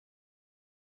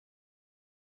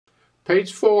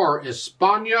Page 4,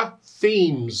 España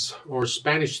Themes, or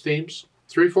Spanish Themes.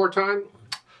 3/4 time,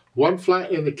 1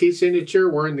 flat in the key signature.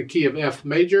 We're in the key of F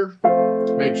major.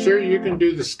 Make sure you can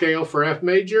do the scale for F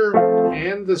major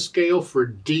and the scale for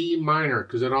D minor,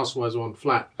 because it also has 1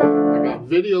 flat. I got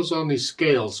videos on these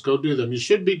scales. Go do them. You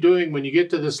should be doing, when you get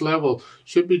to this level,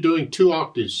 should be doing 2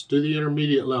 octaves. Do the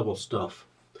intermediate level stuff.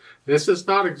 This is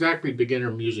not exactly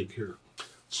beginner music here.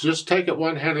 So just take it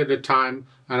 1 hand at a time.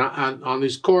 And on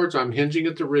these chords, I'm hinging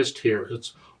at the wrist here.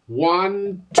 It's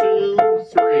 1, 2,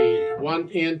 3. 1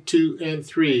 and 2 and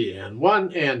 3. And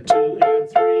 1 and 2 and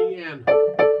 3 and...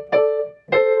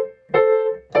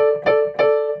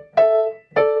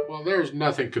 Well, there's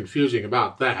nothing confusing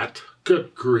about that.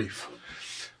 Good grief.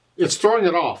 It's throwing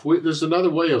it off. There's another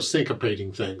way of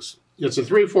syncopating things. It's a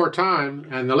 3/4 time,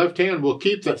 and the left hand will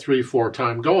keep that 3/4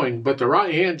 time going, but the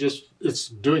right hand it's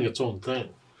doing its own thing.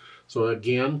 So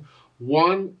again,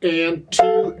 1 and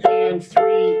 2 and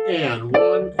 3 and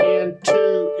 1 and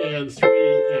 2 and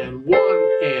 3 and 1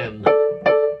 and.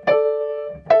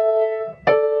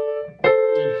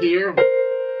 And here,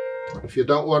 if you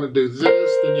don't want to do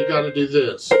this, then you got to do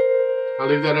this. I'll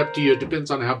leave that up to you. It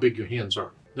depends on how big your hands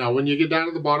are. Now, when you get down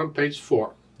to the bottom, page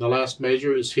 4, the last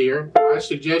measure is here. I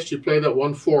suggest you play that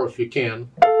 1/4 if you can.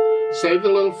 Save the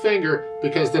little finger,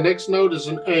 because the next note is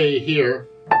an A here,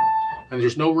 and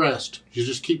there's no rest. You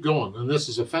just keep going, and this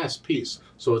is a fast piece,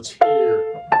 so it's here.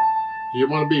 You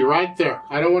want to be right there.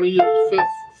 I don't want to use the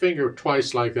 5th finger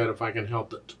twice like that if I can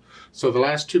help it. So the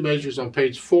last 2 measures on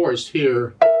page 4 is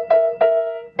here.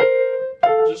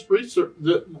 Just reach the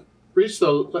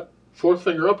 4th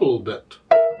finger up a little bit.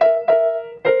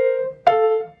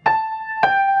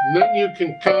 And then you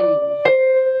can come,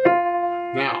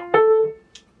 now,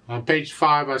 on page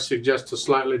 5, I suggest a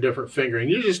slightly different fingering.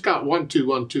 You just got 1, 2,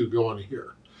 1, 2 going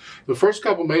here. The first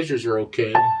couple measures are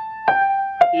okay.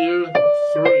 Here,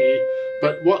 3.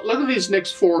 But look at these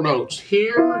next 4 notes.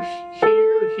 Here,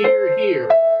 here, here, here.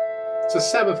 It's a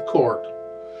 7th chord.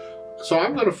 So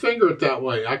I'm going to finger it that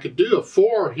way. I could do a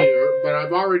 4 here, but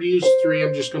I've already used 3.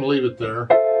 I'm just going to leave it there.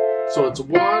 So it's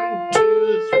 1,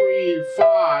 2, 3,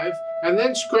 5, and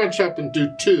then scrunch up and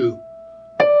do 2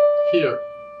 here.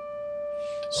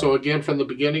 So again, from the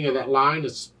beginning of that line,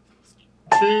 it's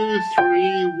 2,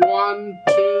 3, 1,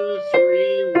 2,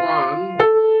 3, 1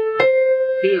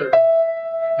 here.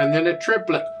 And then a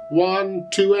triplet, 1,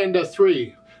 2, and a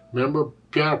 3. Remember,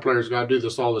 piano players got to do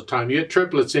this all the time. You get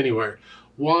triplets anywhere.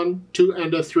 1, 2,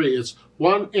 and a 3. It's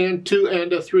 1 and 2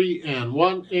 and a 3 and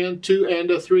 1 and 2 and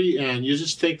a 3 and. You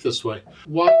just think this way.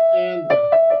 1 and.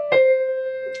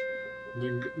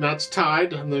 Then that's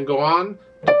tied, and then go on.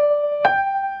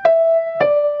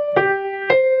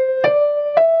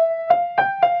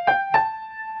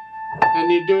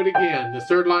 And you do it again. The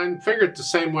 3rd line, finger it the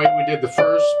same way we did the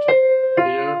first.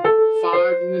 Here,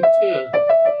 5 and then 10.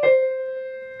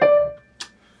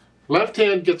 Left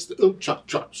hand gets the chuck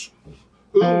chucks.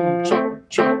 Chuck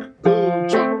chuck,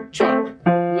 chuck chuck.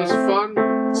 And that's fun.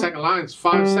 2nd line's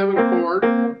 5/7 chord.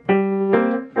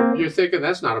 You're thinking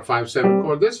that's not a 5/7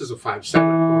 chord. This is a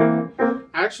 5/7 chord.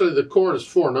 Actually, the chord is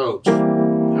 4 notes.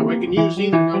 And we can use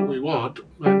either note we want,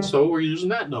 and so we're using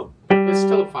that note. It's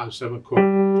still a 5/7 chord.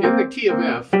 In the key of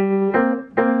F.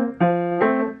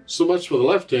 So much for the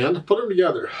left hand. Put them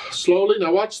together slowly.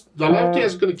 Now watch, the left hand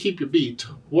is going to keep your beat.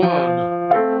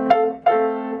 1.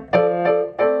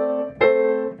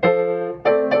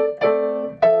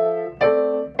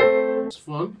 It's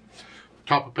fun.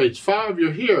 Top of page 5,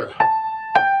 you're here.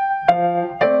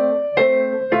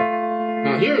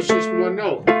 Now here's just 1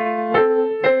 note.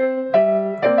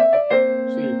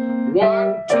 See,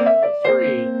 1, 2,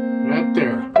 3, right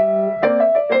there.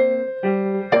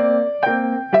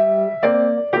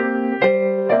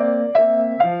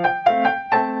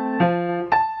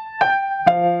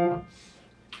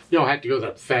 You don't have to go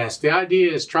that fast. The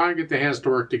idea is try and get the hands to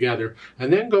work together,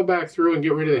 and then go back through and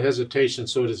get rid of the hesitation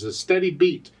so it is a steady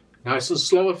beat. Nice and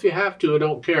slow if you have to, I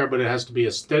don't care, but it has to be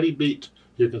a steady beat.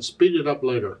 You can speed it up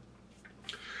later.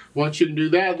 Once you can do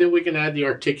that, then we can add the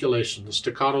articulation, the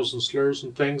staccatos and slurs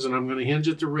and things, and I'm going to hinge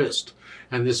at the wrist.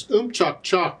 And this chuck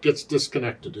chuck gets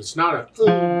disconnected. It's not a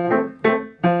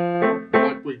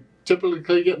like we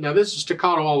typically get. Now this is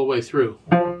staccato all the way through.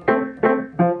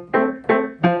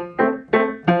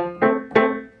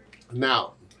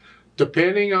 Now,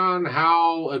 depending on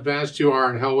how advanced you are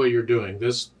and how well you're doing,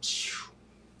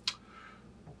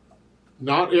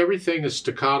 not everything is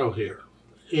staccato here.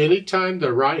 Anytime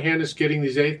the right hand is getting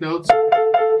these 8th notes,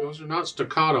 those are not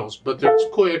staccatos, but it's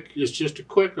quick. It's just a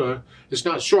quick, it's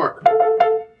not short.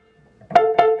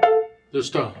 There's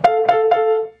stuff.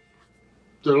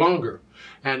 they're longer.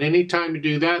 And anytime you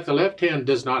do that, the left hand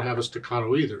does not have a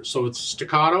staccato either. So it's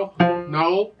staccato,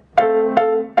 no.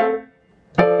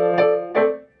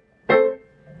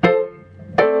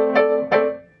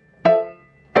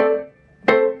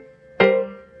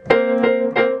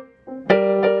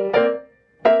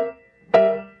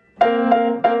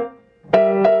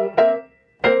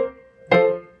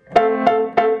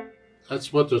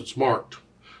 That's what it's marked.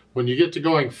 When you get to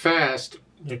going fast,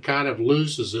 it kind of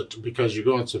loses it because you're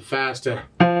going so fast. It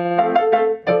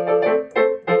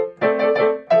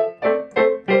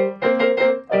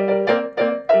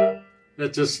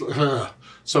just,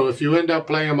 so if you end up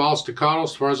playing them all staccato,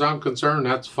 as far as I'm concerned,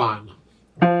 that's fine.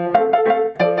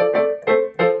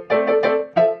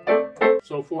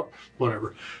 So forth,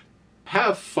 whatever.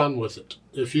 Have fun with it.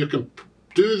 If you can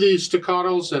do these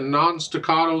staccatos and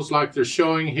non-staccatos like they're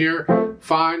showing here,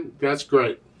 fine, that's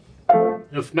great.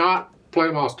 If not, play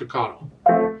them all staccato.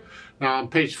 Now on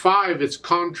page 5, it's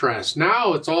contrast.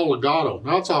 Now it's all legato.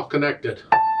 Now it's all connected.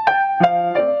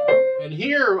 And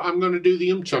here I'm going to do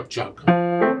the chuk-chuk.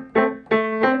 Now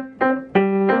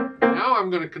I'm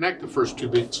going to connect the first 2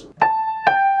 beats.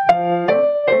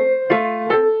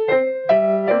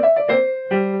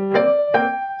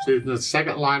 See, the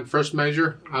second line, first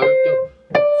measure,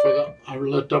 I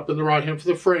lift up in the right hand for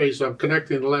the phrase. I'm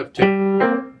connecting the left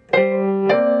hand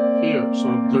here,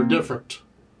 so they're different.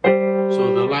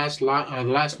 So the last line,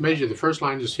 the last measure, the first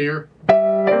line is here.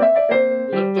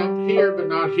 Lift up here, but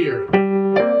not here.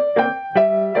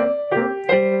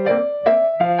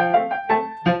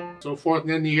 So forth,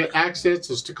 and then you get accents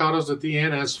and staccatos at the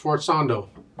end as sforzando.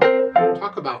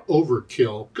 Talk about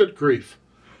overkill. Good grief.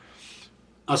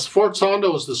 A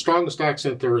sforzando is the strongest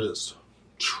accent there is.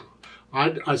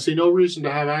 I see no reason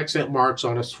to have accent marks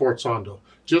on a sforzando.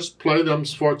 Just play them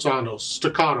sforzandos.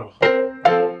 Staccato.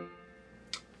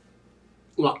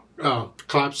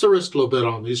 Claps the wrist a little bit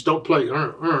on these. Don't play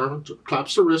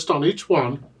claps the wrist on each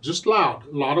one. Just loud.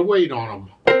 A lot of weight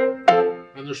on them.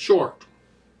 And they're short.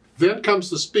 Then comes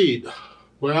the speed.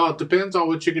 Well, it depends on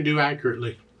what you can do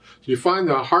accurately. So you find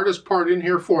the hardest part in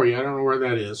here for you. I don't know where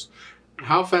that is.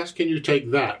 How fast can you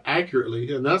take that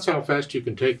accurately? And that's how fast you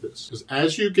can take this. Because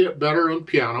as you get better on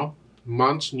piano,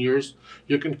 months and years,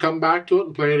 you can come back to it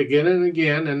and play it again and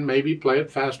again and maybe play it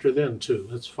faster then too.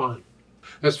 That's fine.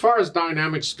 As far as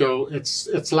dynamics go,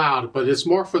 it's loud, but it's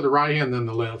more for the right hand than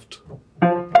the left.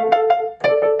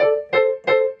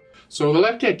 So the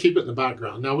left hand, keep it in the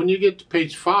background. Now when you get to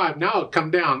page 5, now it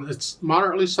come down. It's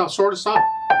moderately soft, sort of soft.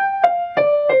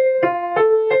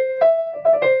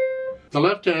 The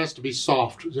left hand has to be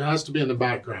soft. It has to be in the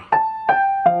background.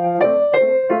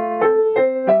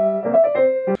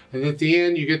 And at the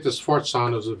end, you get the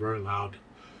sforzandos that are very loud.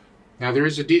 Now there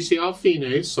is a DC al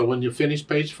fine, so when you finish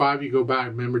page 5, you go back.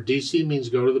 Remember, DC means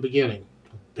go to the beginning.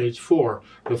 Page 4.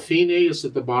 The fine is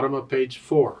at the bottom of page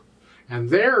 4. And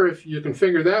there, if you can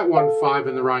finger that 1-5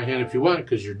 in the right hand if you want,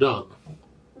 because you're done.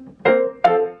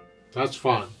 That's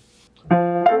fine.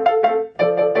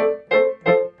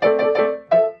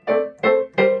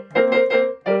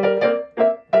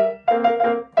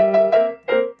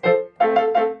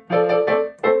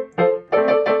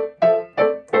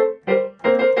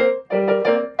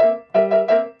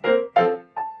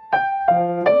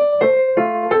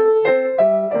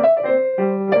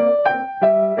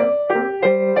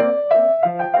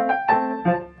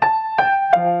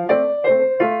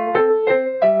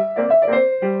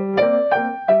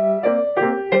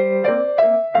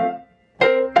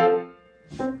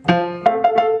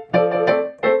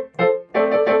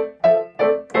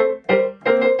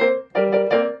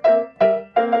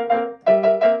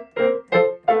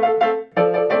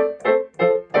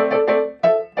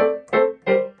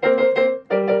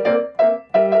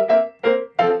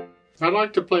 I'd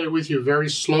like to play it with you very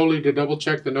slowly to double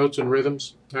check the notes and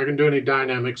rhythms. I can do any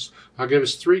dynamics. I'll give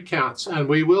us 3 counts, and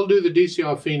we will do the DC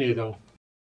al fine though.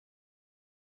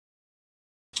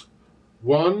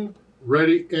 1,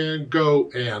 ready, and go,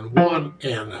 and 1,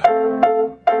 and.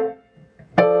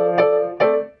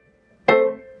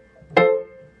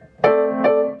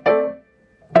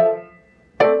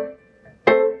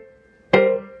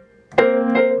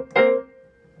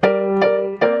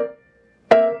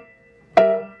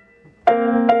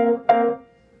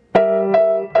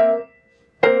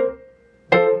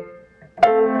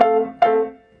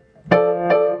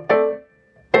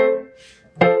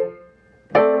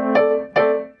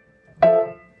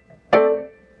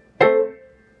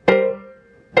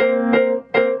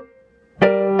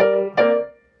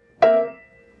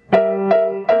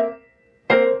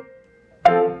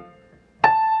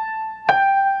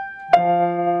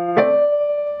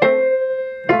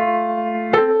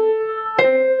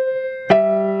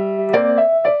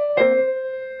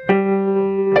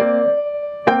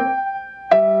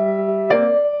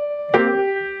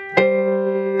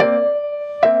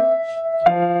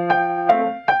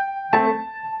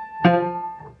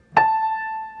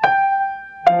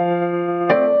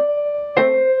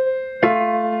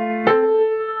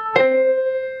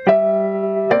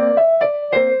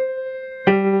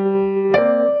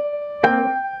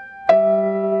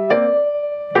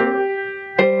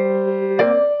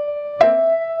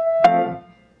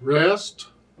 rest,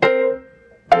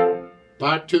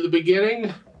 back to the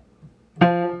beginning.